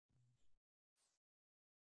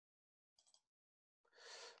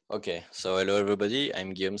Okay, so hello everybody,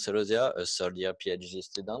 I'm Guillaume Celosia, a third year PhD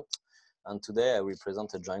student, and today I will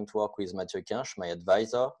present a joint work with Mathieu Cunche, my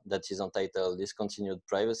advisor, that is entitled Discontinued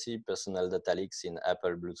Privacy, Personal Data Leaks in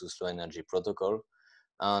Apple Bluetooth Low Energy Protocol.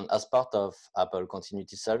 And as part of Apple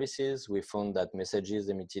Continuity Services, we found that messages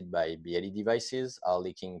emitted by BLE devices are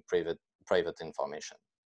leaking private information.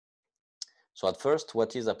 So at first,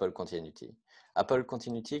 what is Apple Continuity? Apple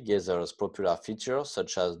Continuity gathers popular features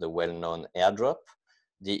such as the well-known airdrop,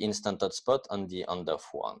 the instant hotspot, and the on-off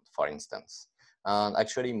one, for instance. And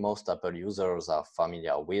actually, most Apple users are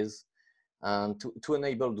familiar with. And to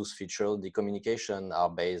enable those features, the communication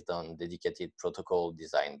are based on dedicated protocol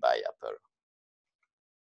designed by Apple.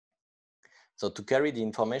 So to carry the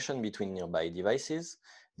information between nearby devices,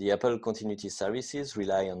 the Apple Continuity Services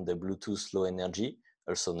rely on the Bluetooth Low Energy,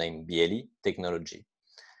 also named BLE, technology.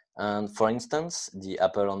 And for instance, the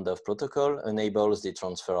Apple on-off protocol enables the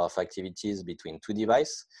transfer of activities between two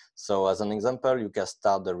devices. So as an example, you can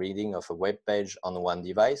start the reading of a web page on one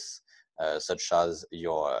device, such as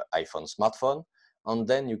your iPhone smartphone, and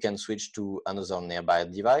then you can switch to another nearby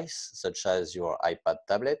device, such as your iPad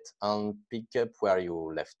tablet, and pick up where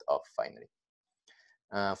you left off finally.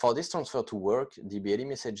 For this transfer to work, the BLE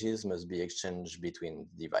messages must be exchanged between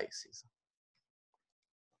devices.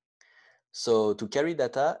 So to carry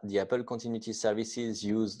data, the Apple Continuity Services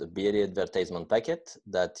use the BLE advertisement packet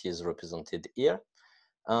that is represented here.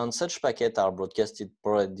 And such packets are broadcasted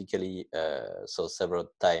periodically, so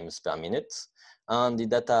several times per minute. And the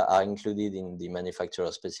data are included in the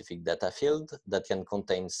manufacturer-specific data field that can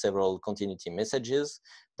contain several continuity messages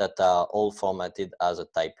that are all formatted as a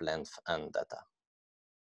type, length, and data.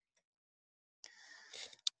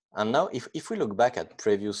 And now, if we look back at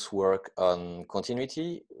previous work on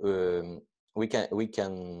continuity, we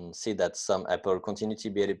can see that some Apple Continuity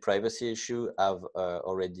BLE privacy issues have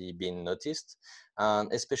already been noticed,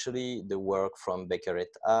 and especially the work from Becker et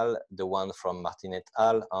al., the one from Martin et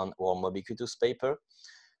al., and our Mobiquitous paper,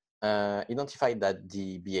 identified that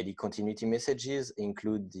the BLE continuity messages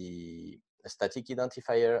include the static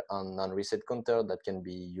identifier and non-reset counter that can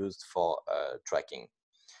be used for tracking.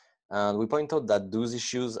 And we point out that those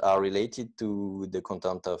issues are related to the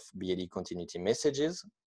content of BLE continuity messages,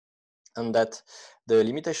 and that the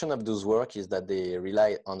limitation of those work is that they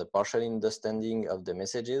rely on a partial understanding of the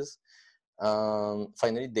messages.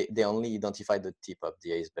 Finally, they only identify the tip of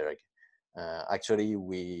the iceberg. Actually,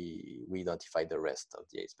 we identify the rest of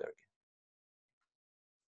the iceberg.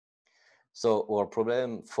 So our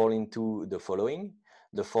problem fall into the following.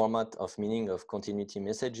 The format of meaning of continuity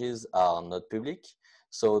messages are not public.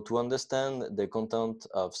 So to understand the content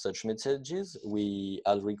of such messages, we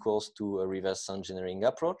had recourse to a reverse engineering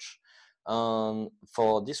approach.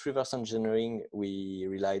 For this reverse engineering, we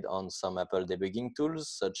relied on some Apple debugging tools,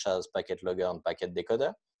 such as Packet Logger and Packet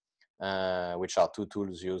Decoder, which are two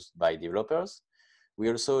tools used by developers. We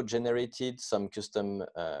also generated some custom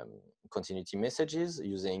continuity messages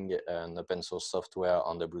using an open source software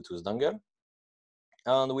on the Bluetooth dongle.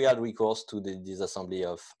 And we had recourse to the disassembly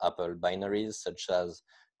of Apple binaries, such as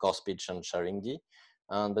core speech and sharing D.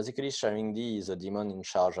 And basically, sharing D is a daemon in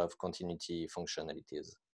charge of continuity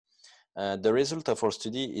functionalities. The result of our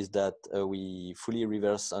study is that we fully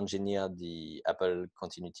reverse engineer the Apple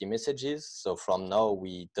continuity messages. So from now,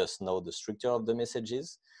 we thus know the structure of the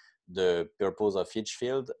messages, the purpose of each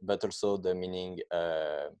field, but also the meaning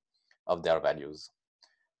of their values.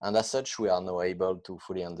 And as such, we are now able to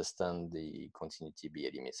fully understand the continuity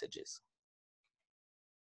BLE messages.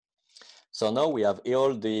 So now we have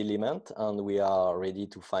all the elements and we are ready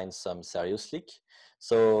to find some serious leak.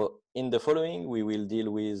 So in the following, we will deal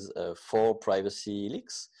with 4 privacy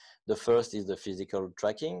leaks. The first is the physical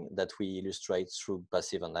tracking that we illustrate through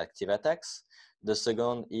passive and active attacks. The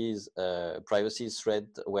second is a privacy threat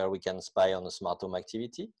where we can spy on a smart home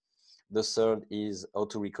activity. The third is how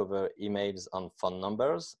to recover emails and phone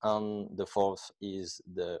numbers. And the fourth is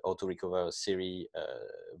how to recover Siri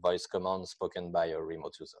voice command spoken by a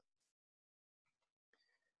remote user.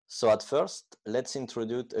 So at first, let's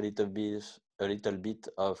introduce a little bit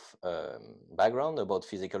of background about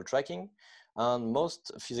physical tracking. And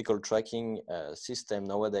most physical tracking systems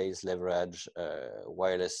nowadays leverage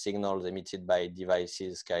wireless signals emitted by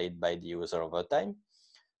devices carried by the user over time.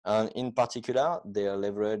 And in particular, they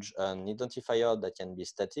leverage an identifier that can be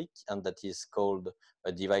static and that is called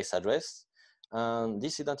a device address. And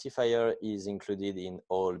this identifier is included in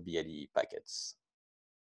all BLE packets.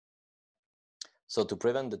 So to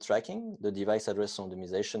prevent the tracking, the device address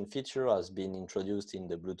randomization feature has been introduced in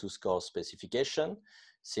the Bluetooth core specification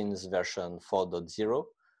since version 4.0.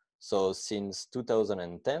 So since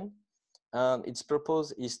 2010, And its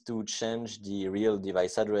purpose is to change the real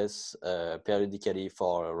device address periodically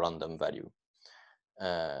for a random value.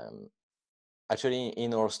 Actually,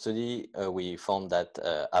 in our study, we found that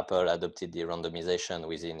Apple adopted the randomization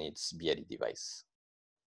within its BLE device.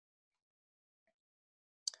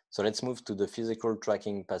 So let's move to the physical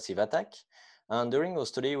tracking passive attack. And during our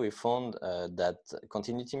study, we found that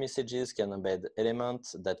continuity messages can embed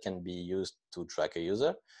elements that can be used to track a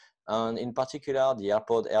user. And in particular, the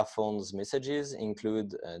AirPod earphones messages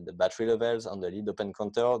include the battery levels and the lead open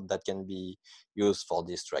counter that can be used for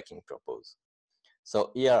this tracking purpose.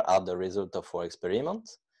 So here are the results of our experiment.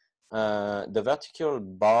 The vertical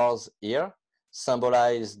bars here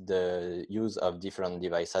symbolize the use of different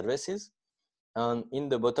device addresses. And in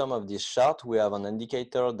the bottom of this chart, we have an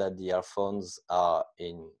indicator that the earphones are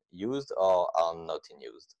in use or are not in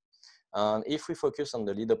use. And if we focus on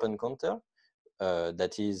the lead open counter,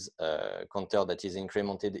 that is a counter that is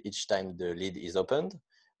incremented each time the lead is opened,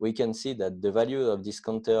 we can see that the value of this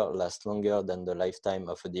counter lasts longer than the lifetime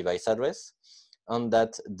of a device address, and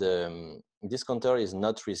that this counter is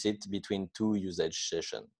not reset between two usage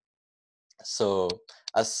sessions. So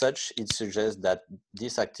as such, it suggests that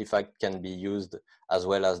this artifact can be used as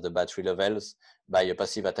well as the battery levels by a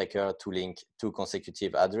passive attacker to link two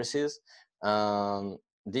consecutive addresses.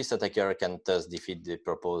 This attacker can thus defeat the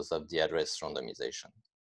purpose of the address randomization.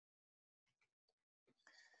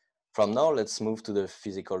 From now, let's move to the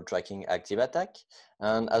physical tracking active attack.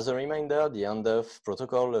 And as a reminder, the handoff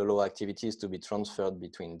protocol allows activities to be transferred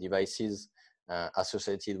between devices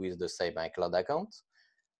associated with the same iCloud account.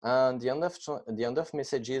 And the handoff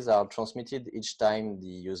messages are transmitted each time the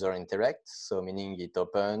user interacts, so meaning it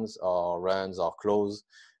opens or runs or closes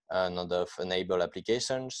an handoff-enabled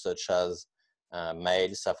applications such as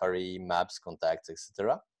Mail, Safari, Maps, Contacts,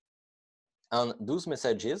 etc. And those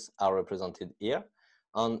messages are represented here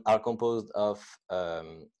and are composed of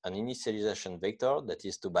an initialization vector that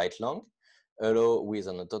is 2 bytes long, along with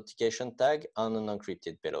an authentication tag and an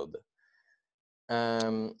encrypted payload.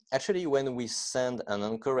 Actually, when we send an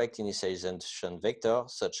incorrect initialization vector,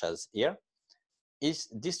 such as here,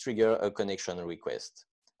 this triggers a connection request.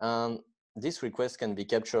 And this request can be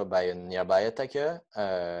captured by a nearby attacker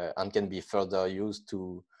and can be further used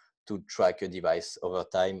to track a device over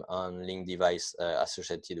time and link device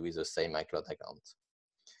associated with the same iCloud account.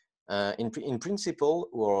 In principle,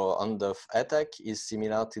 our handoff attack is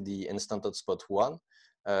similar to the instant hotspot one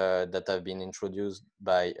that have been introduced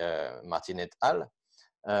by Martin et al.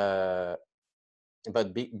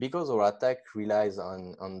 But because our attack relies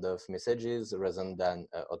on handoff messages rather than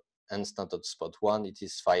instant hotspot one, it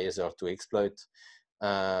is far easier to exploit.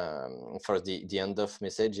 First, the handoff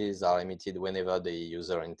messages are emitted whenever the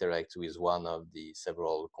user interacts with one of the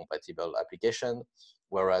several compatible applications,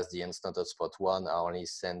 whereas the instant hotspot one are only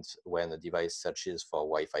sent when a device searches for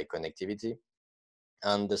Wi-Fi connectivity.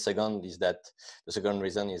 And the second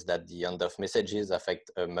reason is that the handoff messages affect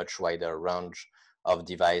a much wider range of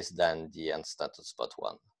device than the instant hotspot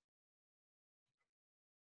one.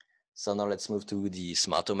 So now let's move to the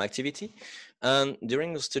smart home activity. And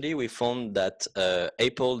during the study, we found that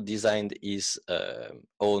Apple designed its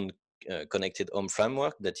own connected home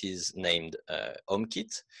framework that is named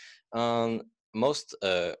HomeKit. And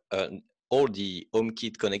all the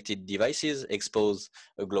HomeKit connected devices expose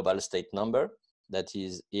a global state number that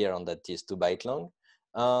is here and that is 2 bytes long.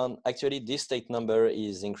 Actually, this state number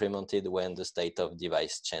is incremented when the state of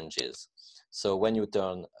device changes. So when you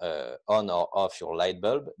turn on or off your light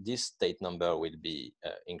bulb, this state number will be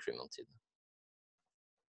incremented.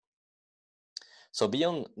 So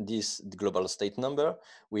beyond this global state number,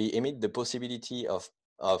 we emit the possibility of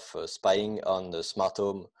spying on the smart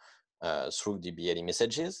home through the BLE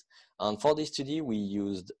messages. And for this study, we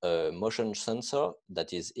used a motion sensor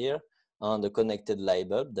that is here and a connected light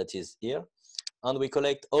bulb that is here. And we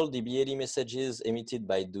collect all the BLE messages emitted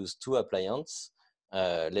by those two appliances,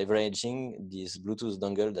 leveraging this Bluetooth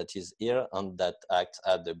dongle that is here and that acts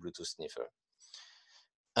as the Bluetooth sniffer.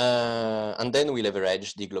 And then we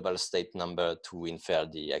leverage the global state number to infer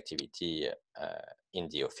the activity in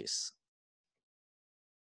the office.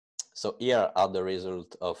 So here are the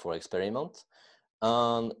results of our experiment.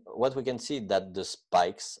 And what we can see that the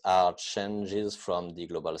spikes are changes from the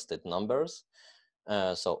global state numbers.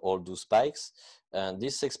 So all those spikes.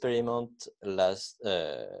 This experiment lasts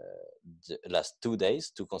 2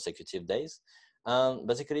 days, 2 consecutive days. And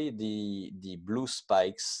basically, the blue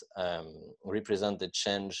spikes represent the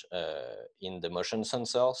change in the motion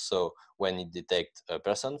sensor. So when it detects a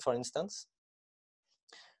person, for instance.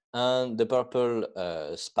 And the purple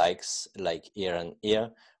spikes, like here and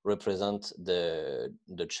here, represent the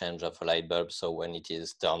change of a light bulb, so when it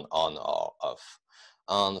is turned on or off.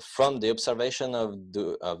 And from the observation of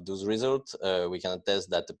those results, we can attest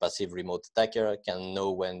that the passive remote attacker can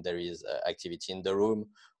know when there is activity in the room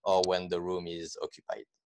or when the room is occupied.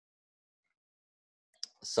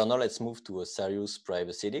 So now let's move to a serious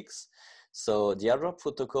privacy leaks. So the airdrop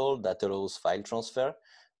protocol that allows file transfer,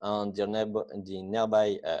 and the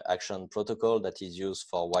nearby action protocol that is used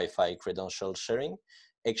for Wi-Fi credential sharing,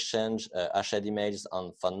 exchange hashed emails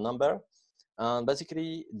and phone number. And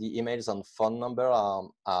basically, the emails and phone number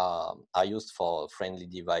are used for friendly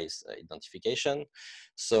device identification.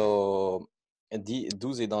 So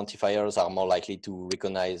those identifiers are more likely to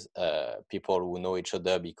recognize people who know each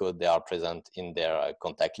other because they are present in their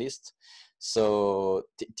contact list. So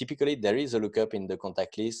typically, there is a lookup in the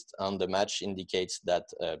contact list, and the match indicates that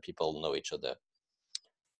people know each other.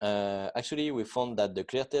 Actually, we found that the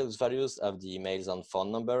clear text values of the emails and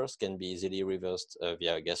phone numbers can be easily reversed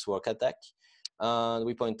via a guesswork attack. And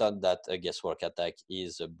we point out that a guesswork attack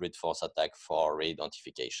is a brute force attack for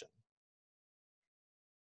re-identification.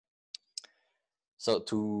 So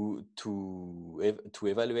to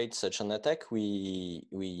evaluate such an attack, we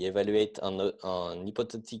evaluate an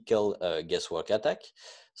hypothetical guesswork attack.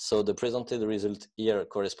 So the presented result here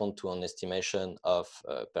correspond to an estimation of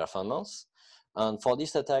performance. And for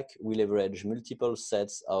this attack, we leverage multiple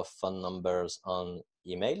sets of phone numbers and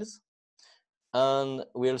emails. And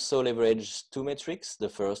we also leverage two metrics. The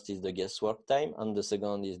first is the guesswork time, and the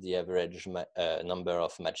second is the average number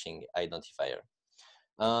of matching identifier.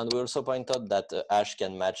 And we also point out that a hash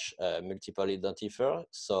can match multiple identifiers.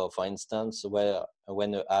 So for instance,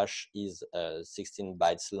 when a hash is 16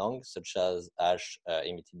 bytes long, such as hash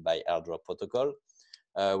emitted by airdrop protocol,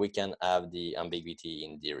 we can have the ambiguity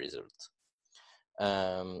in the result.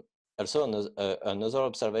 Also, another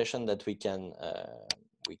observation that we can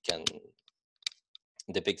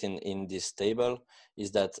depict in this table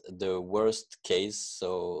is that the worst case,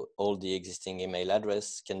 so all the existing email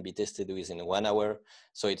address can be tested within 1 hour.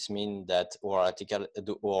 So it means that our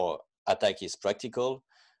attack is practical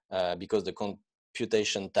because the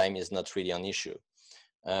computation time is not really an issue.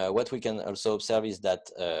 What we can also observe is that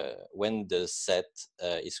when the set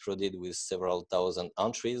is crowded with several thousand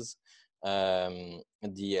entries, the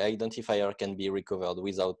identifier can be recovered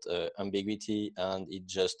without ambiguity, and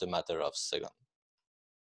it's just a matter of seconds.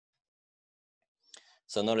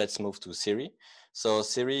 So now let's move to Siri. So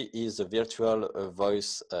Siri is a virtual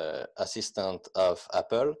voice assistant of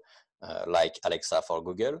Apple, like Alexa for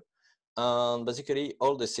Google. And basically,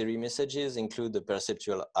 all the Siri messages include the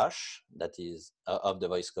perceptual hash that is of the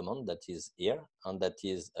voice command that is here, and that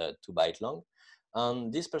is 2 bytes long.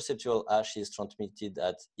 And this perceptual hash is transmitted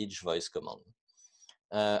at each voice command.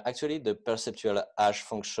 Actually, the perceptual hash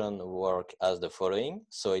function works as the following.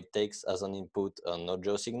 So it takes as an input an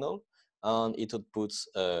audio signal, and it outputs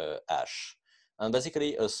a hash. And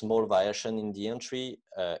basically, a small variation in the entry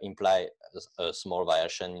implies a small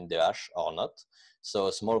variation in the hash or not. So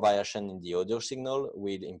a small variation in the audio signal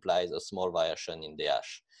will imply a small variation in the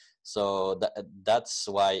hash. So that's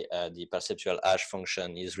why the perceptual hash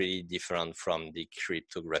function is really different from the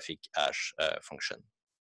cryptographic hash function.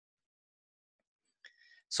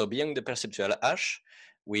 So beyond the perceptual hash,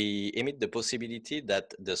 we emit the possibility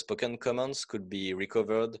that the spoken commands could be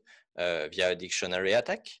recovered via a dictionary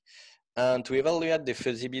attack. And to evaluate the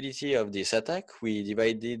feasibility of this attack, we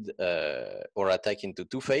divided our attack into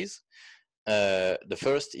two phases. The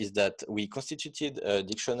first is that we constituted a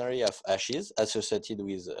dictionary of hashes associated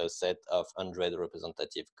with a set of 100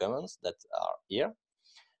 representative commands that are here.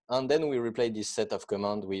 And then we replace this set of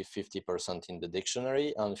commands with 50% in the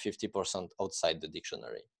dictionary and 50% outside the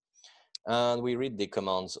dictionary. And we read the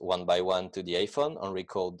commands one by one to the iPhone and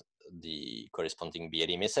record the corresponding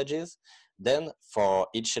BLE messages. Then for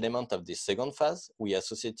each element of the second phase, we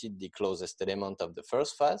associated the closest element of the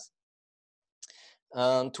first phase.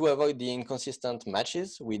 And to avoid the inconsistent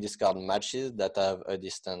matches, we discard matches that have a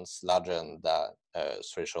distance larger than the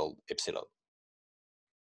threshold epsilon.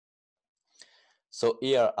 So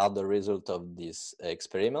here are the results of this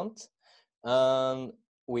experiment. And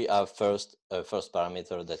we have first a first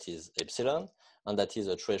parameter that is epsilon, and that is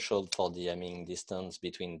a threshold for the Hamming distance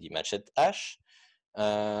between the matched hash.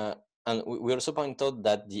 And we also point out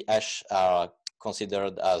that the hash are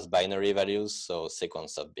considered as binary values, so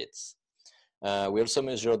sequence of bits. We also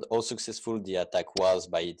measured how successful the attack was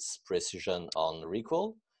by its precision on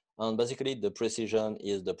recall. And basically, the precision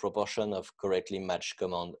is the proportion of correctly matched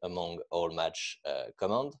command among all match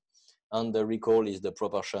command. And the recall is the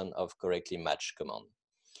proportion of correctly matched command.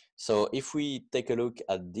 So if we take a look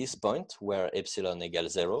at this point where epsilon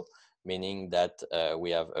equals 0, meaning that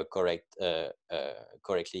we have a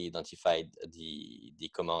correctly identified the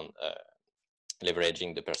command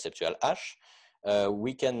leveraging the perceptual hash.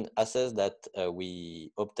 We can assess that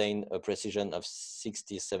we obtain a precision of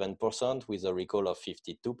 67% with a recall of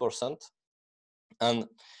 52%. And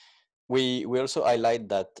we also highlight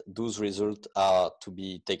that those results are to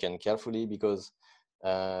be taken carefully because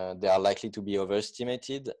they are likely to be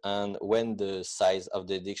overestimated, and when the size of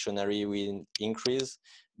the dictionary will increase,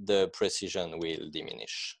 the precision will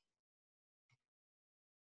diminish.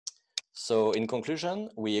 So in conclusion,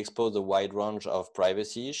 we expose a wide range of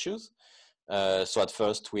privacy issues. So at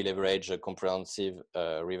first, we leverage a comprehensive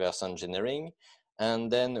reverse engineering, and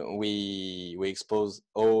then we expose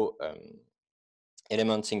how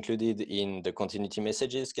elements included in the continuity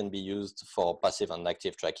messages can be used for passive and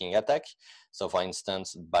active tracking attack. So for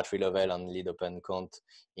instance, battery level and lead open count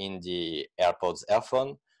in the AirPods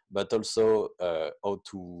earphone, but also how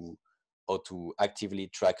to actively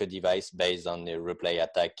track a device based on the replay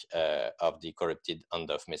attack of the corrupted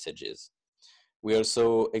handoff messages. We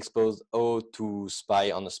also expose how to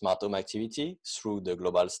spy on a smart home activity through the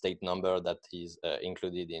global state number that is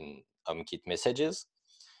included in HomeKit messages.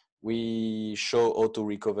 We show how to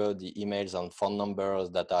recover the emails and phone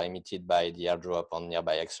numbers that are emitted by the airdrop on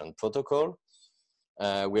nearby action protocol.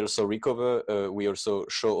 We also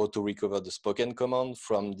show how to recover the spoken command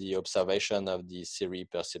from the observation of the Siri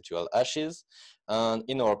perceptual hashes. And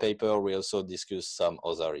in our paper, we also discuss some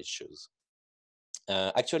other issues.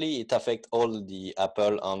 Actually, it affects all the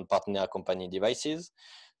Apple and partner company devices.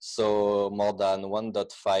 So more than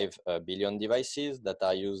 1.5 billion devices that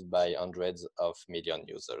are used by hundreds of million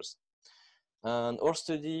users. And our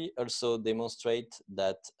study also demonstrates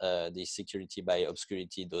that the security by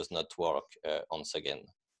obscurity does not work once again.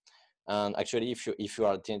 And actually, if you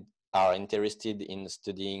are interested in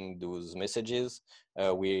studying those messages,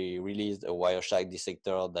 we released a Wireshark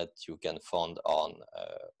dissector that you can find on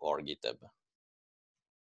our GitHub.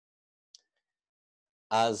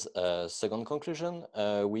 As a second conclusion,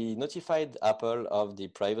 we notified Apple of the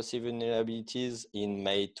privacy vulnerabilities in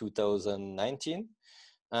May 2019,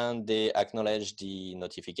 and they acknowledged the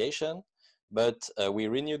notification, but we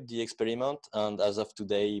renewed the experiment, and as of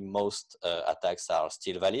today, most attacks are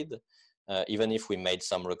still valid, even if we made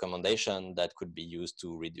some recommendation that could be used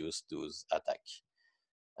to reduce those attacks.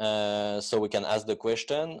 So we can ask the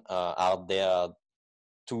question, are they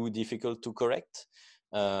too difficult to correct?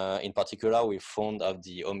 In particular, we found of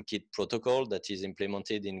the HomeKit protocol that is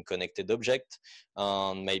implemented in connected object,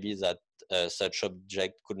 and maybe that such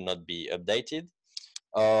object could not be updated.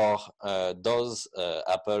 Or does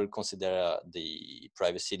Apple consider the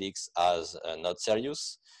privacy leaks as not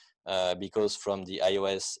serious? Because from the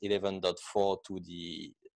iOS 11.4 to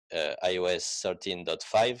the iOS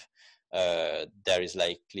 13.5, there is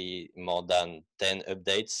likely more than 10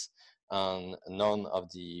 updates, and none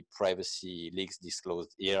of the privacy leaks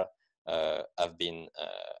disclosed here have been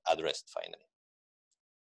addressed finally.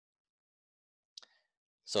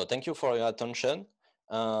 So thank you for your attention.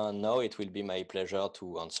 Now it will be my pleasure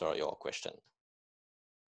to answer your question.